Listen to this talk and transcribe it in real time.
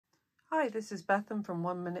Hi, this is Bethan from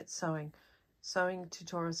 1 Minute Sewing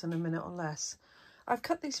tutorials in a minute or less. I've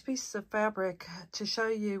cut these pieces of fabric to show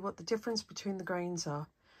you what the difference between the grains are.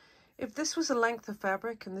 If this was a length of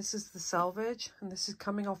fabric and this is the selvage and this is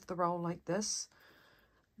coming off the roll like this,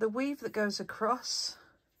 the weave that goes across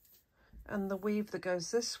and the weave that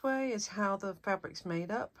goes this way is how the fabric's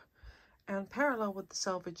made up, and parallel with the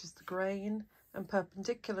selvage is the grain and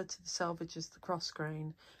perpendicular to the selvage is the cross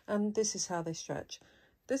grain, and this is how they stretch.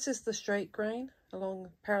 This is the straight grain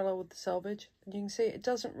along parallel with the selvage, and you can see it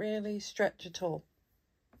doesn't really stretch at all.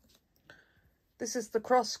 This is the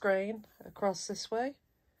cross grain across this way,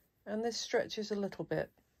 and this stretches a little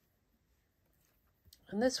bit.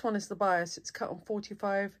 And this one is the bias. It's cut on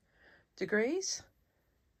 45 degrees,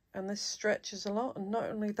 and this stretches a lot, and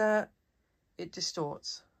not only that, it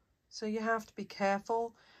distorts. So you have to be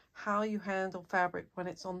careful how you handle fabric when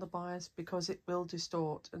it's on the bias, because it will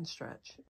distort and stretch.